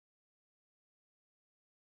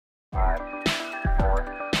5,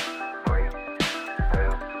 4, 3, 2,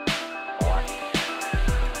 1.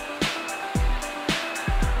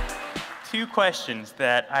 Two questions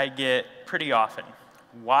that I get pretty often.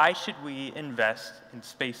 Why should we invest in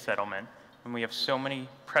space settlement when we have so many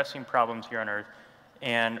pressing problems here on Earth?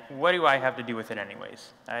 And what do I have to do with it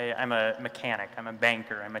anyways? I'm a mechanic, I'm a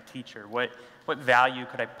banker, I'm a teacher. What value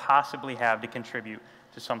could I possibly have to contribute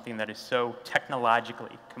to something that is so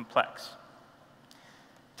technologically complex?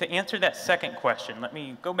 To answer that second question, let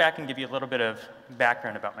me go back and give you a little bit of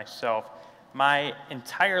background about myself. My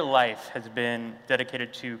entire life has been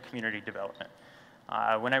dedicated to community development.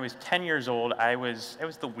 When I was 10 years old, I was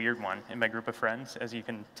the weird one in my group of friends, as you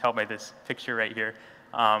can tell by this picture right here.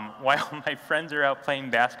 While my friends are out playing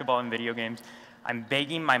basketball and video games, I'm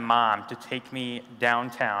begging my mom to take me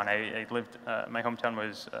downtown. My hometown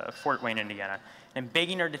was Fort Wayne, Indiana. And I'm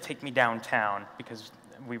begging her to take me downtown because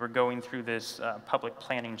we were going through this public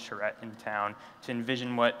planning charrette in town to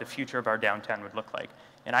envision what the future of our downtown would look like.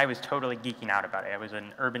 And I was totally geeking out about it. I was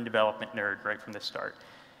an urban development nerd right from the start.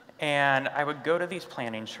 And I would go to these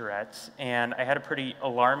planning charrettes, and I had a pretty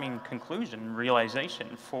alarming conclusion,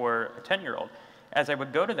 realization for a 10-year-old. As I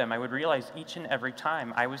would go to them, I would realize each and every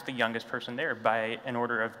time I was the youngest person there by an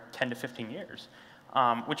order of 10 to 15 years,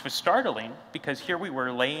 which was startling because here we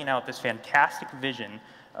were laying out this fantastic vision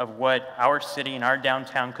of what our city and our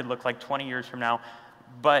downtown could look like 20 years from now,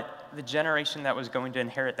 but the generation that was going to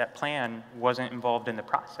inherit that plan wasn't involved in the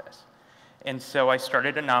process. And so I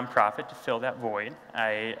started a nonprofit to fill that void.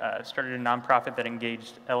 I started a nonprofit that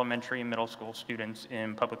engaged elementary and middle school students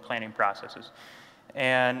in public planning processes.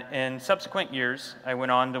 And in subsequent years, I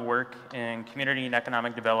went on to work in community and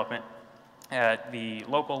economic development at the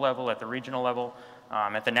local level, at the regional level.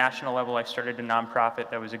 At the national level, I started a nonprofit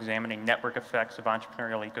that was examining network effects of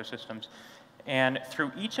entrepreneurial ecosystems. And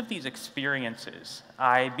through each of these experiences,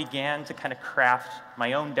 I began to kind of craft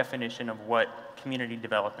my own definition of what community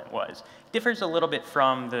development was. It differs a little bit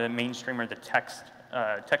from the mainstream or the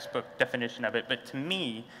textbook definition of it, but to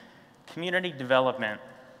me, community development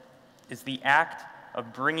is the act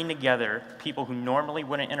of bringing together people who normally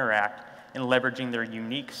wouldn't interact and leveraging their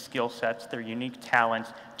unique skill sets, their unique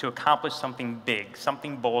talents to accomplish something big,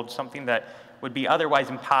 something bold, something that would be otherwise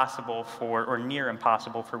impossible for, or near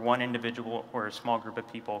impossible for one individual or a small group of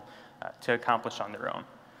people to accomplish on their own.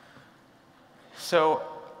 So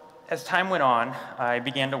as time went on, I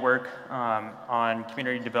began to work on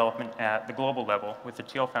community development at the global level with the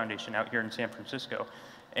Teal Foundation out here in San Francisco.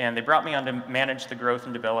 And they brought me on to manage the growth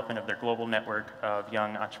and development of their global network of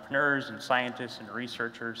young entrepreneurs and scientists and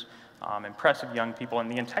researchers, impressive young people. And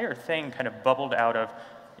the entire thing kind of bubbled out of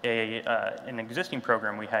an existing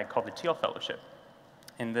program we had called the Teal Fellowship.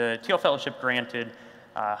 And the Teal Fellowship granted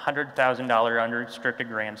 $100,000 unrestricted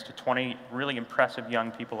grants to 20 really impressive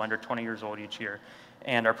young people under 20 years old each year.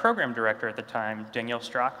 And our program director at the time, Danielle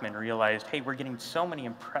Strockman, realized, hey, we're getting so many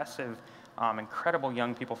impressive, incredible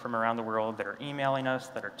young people from around the world that are emailing us,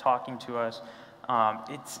 that are talking to us.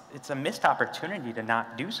 It's a missed opportunity to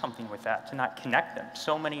not do something with that, to not connect them.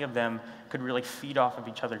 So many of them could really feed off of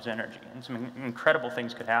each other's energy, and some incredible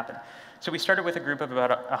things could happen. So we started with a group of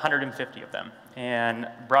about 150 of them and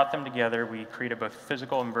brought them together. We created both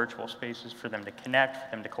physical and virtual spaces for them to connect,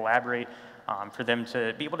 for them to collaborate, for them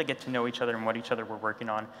to be able to get to know each other and what each other were working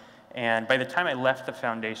on. And by the time I left the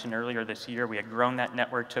foundation earlier this year, we had grown that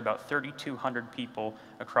network to about 3,200 people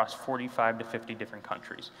across 45 to 50 different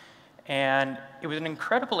countries. And it was an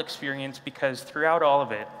incredible experience because throughout all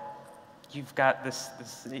of it, you've got this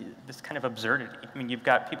kind of absurdity. I mean, you've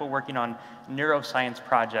got people working on neuroscience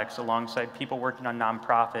projects alongside people working on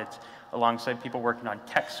nonprofits, alongside people working on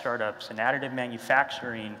tech startups and additive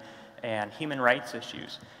manufacturing and human rights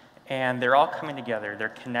issues. And they're all coming together, they're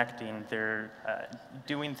connecting, they're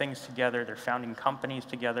doing things together, they're founding companies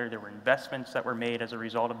together, there were investments that were made as a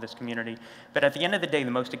result of this community. But at the end of the day,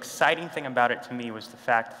 the most exciting thing about it to me was the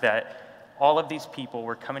fact that all of these people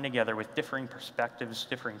were coming together with differing perspectives,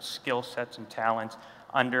 differing skill sets and talents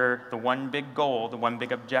under the one big goal, the one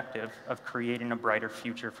big objective of creating a brighter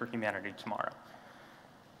future for humanity tomorrow.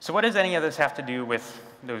 So what does any of this have to do with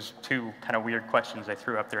those two kind of weird questions I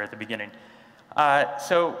threw up there at the beginning?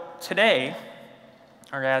 So today,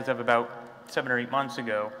 or as of about 7 or 8 months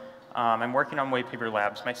ago, I'm working on Waypaper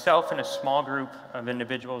Labs. Myself and a small group of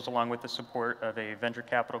individuals, along with the support of a venture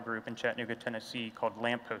capital group in Chattanooga, Tennessee called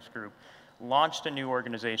Lamppost Group, launched a new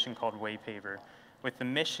organization called Waypaper with the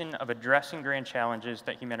mission of addressing grand challenges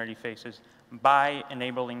that humanity faces by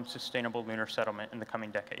enabling sustainable lunar settlement in the coming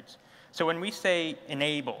decades. So when we say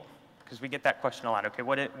enable, because we get that question a lot, okay,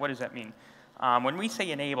 what does that mean? When we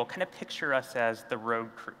say enable, kind of picture us as the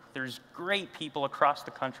road crew. There's great people across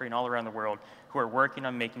the country and all around the world who are working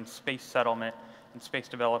on making space settlement and space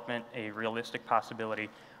development a realistic possibility.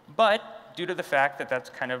 But due to the fact that that's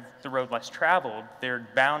kind of the road less traveled, they're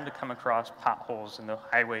bound to come across potholes in the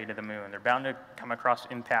highway to the moon. They're bound to come across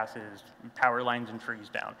impasses, power lines, and trees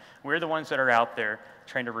down. We're the ones that are out there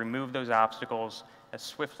trying to remove those obstacles as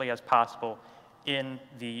swiftly as possible in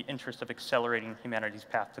the interest of accelerating humanity's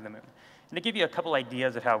path to the moon. And to give you a couple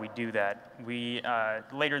ideas of how we do that, we,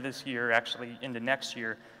 later this year, actually into next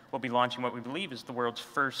year, we'll be launching what we believe is the world's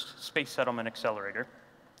first space settlement accelerator.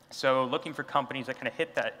 So looking for companies that kind of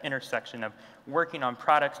hit that intersection of working on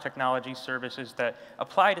products, technology, services that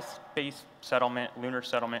apply to space settlement, lunar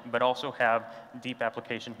settlement, but also have deep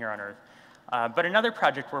application here on Earth. But another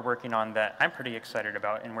project we're working on that I'm pretty excited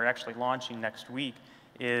about, and we're actually launching next week,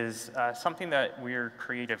 is something that we're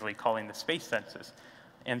creatively calling the Space Census.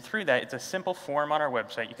 And through that, it's a simple form on our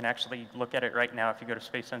website. You can actually look at it right now if you go to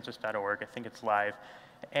spacecensus.org. I think it's live.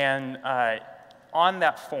 And on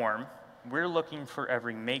that form, we're looking for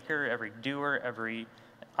every maker, every doer, every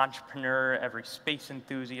entrepreneur, every space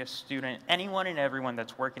enthusiast, student, anyone and everyone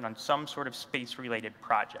that's working on some sort of space-related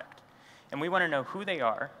project. And we want to know who they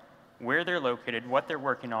are, where they're located, what they're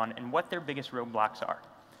working on, and what their biggest roadblocks are.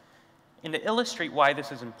 And to illustrate why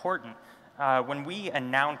this is important, when we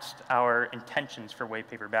announced our intentions for White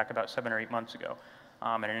Paper back about 7 or 8 months ago,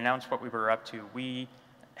 and announced what we were up to, we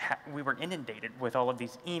were inundated with all of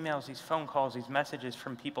these emails, these phone calls, these messages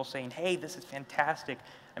from people saying, hey, this is fantastic.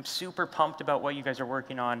 I'm super pumped about what you guys are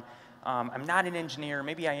working on. I'm not an engineer.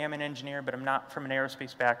 Maybe I am an engineer, but I'm not from an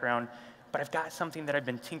aerospace background. But I've got something that I've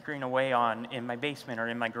been tinkering away on in my basement or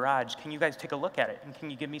in my garage. Can you guys take a look at it? And can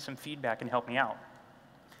you give me some feedback and help me out?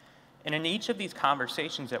 And in each of these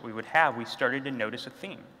conversations that we would have, we started to notice a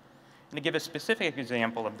theme. And to give a specific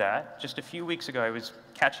example of that, just a few weeks ago, I was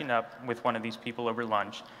catching up with one of these people over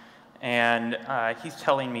lunch, and he's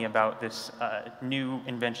telling me about this new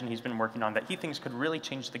invention he's been working on that he thinks could really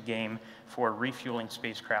change the game for refueling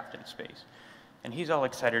spacecraft in space. And he's all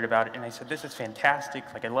excited about it, and I said, this is fantastic.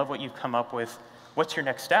 Like, I love what you've come up with. What's your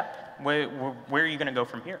next step? Where are you going to go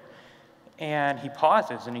from here? And he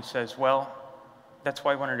pauses, and he says, well, that's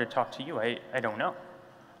why I wanted to talk to you. I don't know.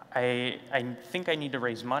 I think I need to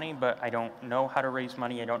raise money, but I don't know how to raise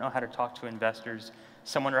money. I don't know how to talk to investors.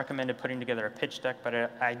 Someone recommended putting together a pitch deck, but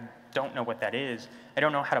I don't know what that is. I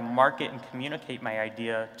don't know how to market and communicate my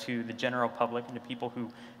idea to the general public and to people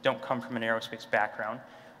who don't come from an aerospace background.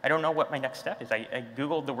 I don't know what my next step is. I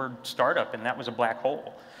Googled the word startup, and that was a black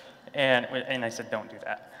hole. And I said, don't do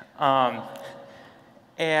that.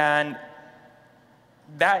 And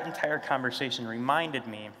that entire conversation reminded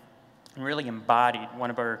me and really embodied one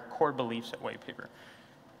of our core beliefs at White Paper.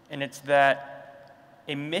 And it's that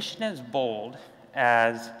a mission as bold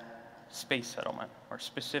as space settlement, or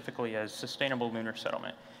specifically as sustainable lunar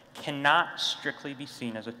settlement, cannot strictly be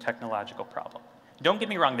seen as a technological problem. Don't get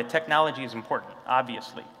me wrong, the technology is important,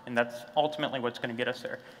 obviously, and that's ultimately what's going to get us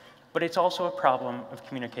there. But it's also a problem of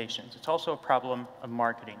communications. It's also a problem of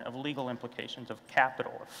marketing, of legal implications, of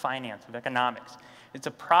capital, of finance, of economics. It's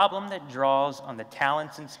a problem that draws on the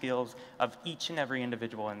talents and skills of each and every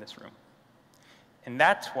individual in this room. And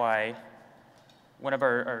that's why one of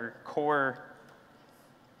our core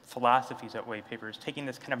philosophies at White Paper is taking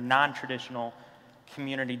this kind of non-traditional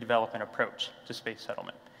community development approach to space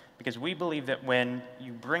settlement. Because we believe that when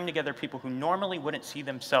you bring together people who normally wouldn't see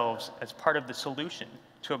themselves as part of the solution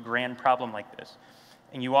to a grand problem like this,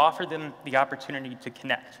 and you offer them the opportunity to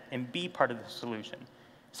connect and be part of the solution,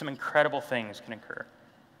 some incredible things can occur.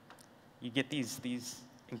 You get these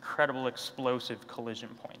incredible explosive collision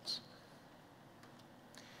points.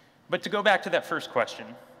 But to go back to that first question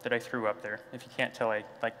that I threw up there, if you can't tell, I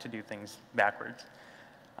like to do things backwards.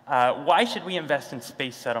 Why should we invest in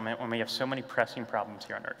space settlement when we have so many pressing problems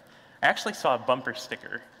here on Earth? I actually saw a bumper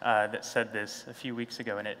sticker that said this a few weeks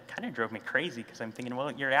ago, and it kind of drove me crazy because I'm thinking,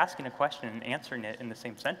 well, you're asking a question and answering it in the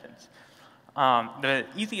same sentence. The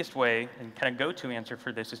easiest way and kind of go-to answer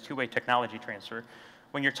for this is two-way technology transfer.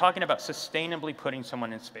 When you're talking about sustainably putting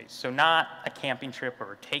someone in space, so not a camping trip where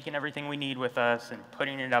we're taking everything we need with us and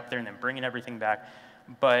putting it up there and then bringing everything back,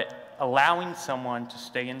 but allowing someone to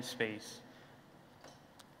stay in space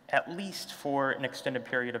at least for an extended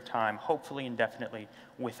period of time, hopefully indefinitely,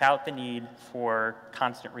 without the need for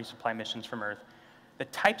constant resupply missions from Earth. The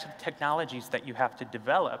types of technologies that you have to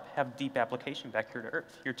develop have deep application back here to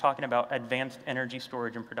Earth. You're talking about advanced energy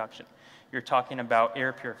storage and production. You're talking about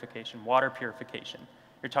air purification, water purification.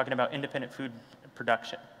 You're talking about independent food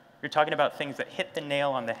production. You're talking about things that hit the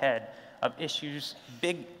nail on the head of issues,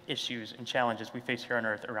 big issues and challenges we face here on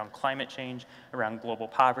Earth around climate change, around global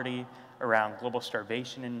poverty, around global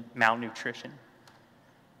starvation and malnutrition.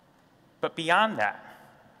 But beyond that,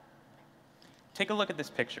 take a look at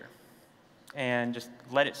this picture and just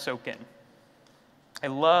let it soak in. I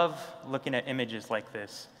love looking at images like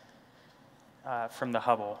this from the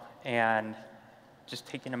Hubble and just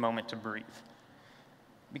taking a moment to breathe.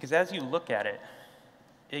 Because as you look at it,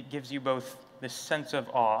 it gives you both this sense of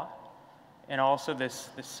awe and also this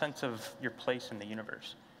sense of your place in the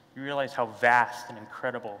universe. You realize how vast and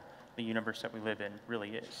incredible the universe that we live in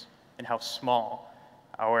really is, and how small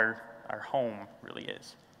our home really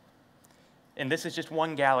is. And this is just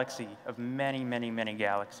one galaxy of many, many, many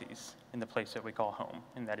galaxies in the place that we call home,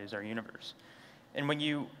 and that is our universe. And when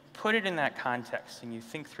you put it in that context and you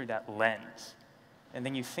think through that lens, and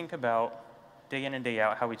then you think about day in and day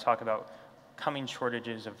out how we talk about coming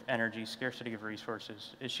shortages of energy, scarcity of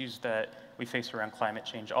resources, issues that we face around climate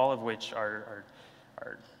change, all of which are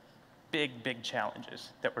big, big challenges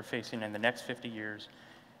that we're facing in the next 50 years.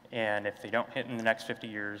 And if they don't hit in the next 50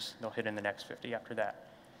 years, they'll hit in the next 50 after that.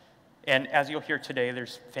 And as you'll hear today,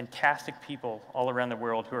 there's fantastic people all around the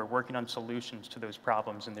world who are working on solutions to those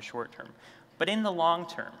problems in the short term. But in the long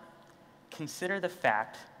term, consider the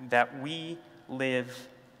fact that we live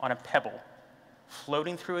on a pebble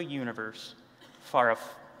floating through a universe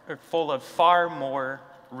full of far more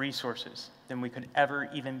resources than we could ever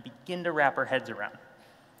even begin to wrap our heads around.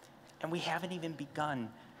 And we haven't even begun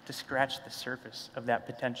to scratch the surface of that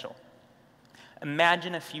potential.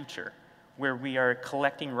 Imagine a future where we are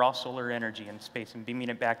collecting raw solar energy in space and beaming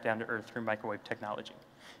it back down to Earth through microwave technology.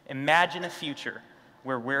 Imagine a future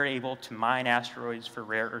where we're able to mine asteroids for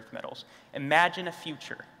rare earth metals. Imagine a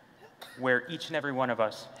future where each and every one of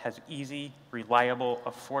us has easy, reliable,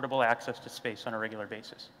 affordable access to space on a regular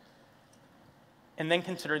basis. And then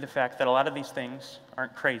consider the fact that a lot of these things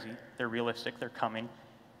aren't crazy, they're realistic, they're coming,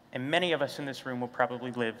 and many of us in this room will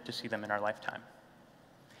probably live to see them in our lifetime.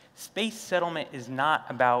 Space settlement is not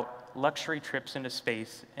about luxury trips into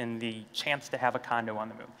space and the chance to have a condo on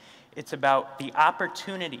the moon. It's about the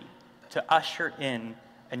opportunity to usher in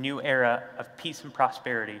a new era of peace and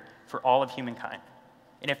prosperity for all of humankind.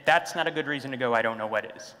 And if that's not a good reason to go, I don't know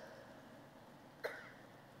what is.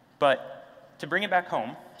 But to bring it back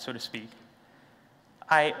home, so to speak,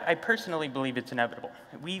 I personally believe it's inevitable.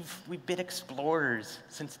 We've been explorers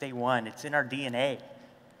since day one. It's in our DNA.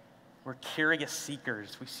 We're curious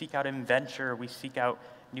seekers. We seek out adventure. We seek out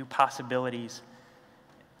new possibilities.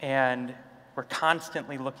 And we're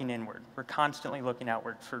constantly looking inward. We're constantly looking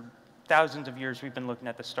outward. For thousands of years, we've been looking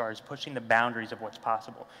at the stars, pushing the boundaries of what's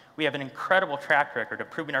possible. We have an incredible track record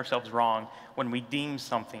of proving ourselves wrong when we deem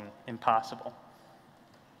something impossible.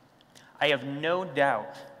 I have no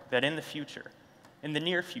doubt that in the future, in the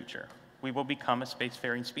near future, we will become a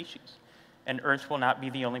spacefaring species, and Earth will not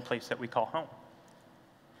be the only place that we call home.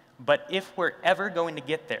 But if we're ever going to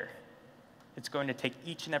get there, it's going to take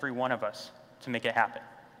each and every one of us to make it happen.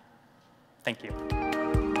 Thank you.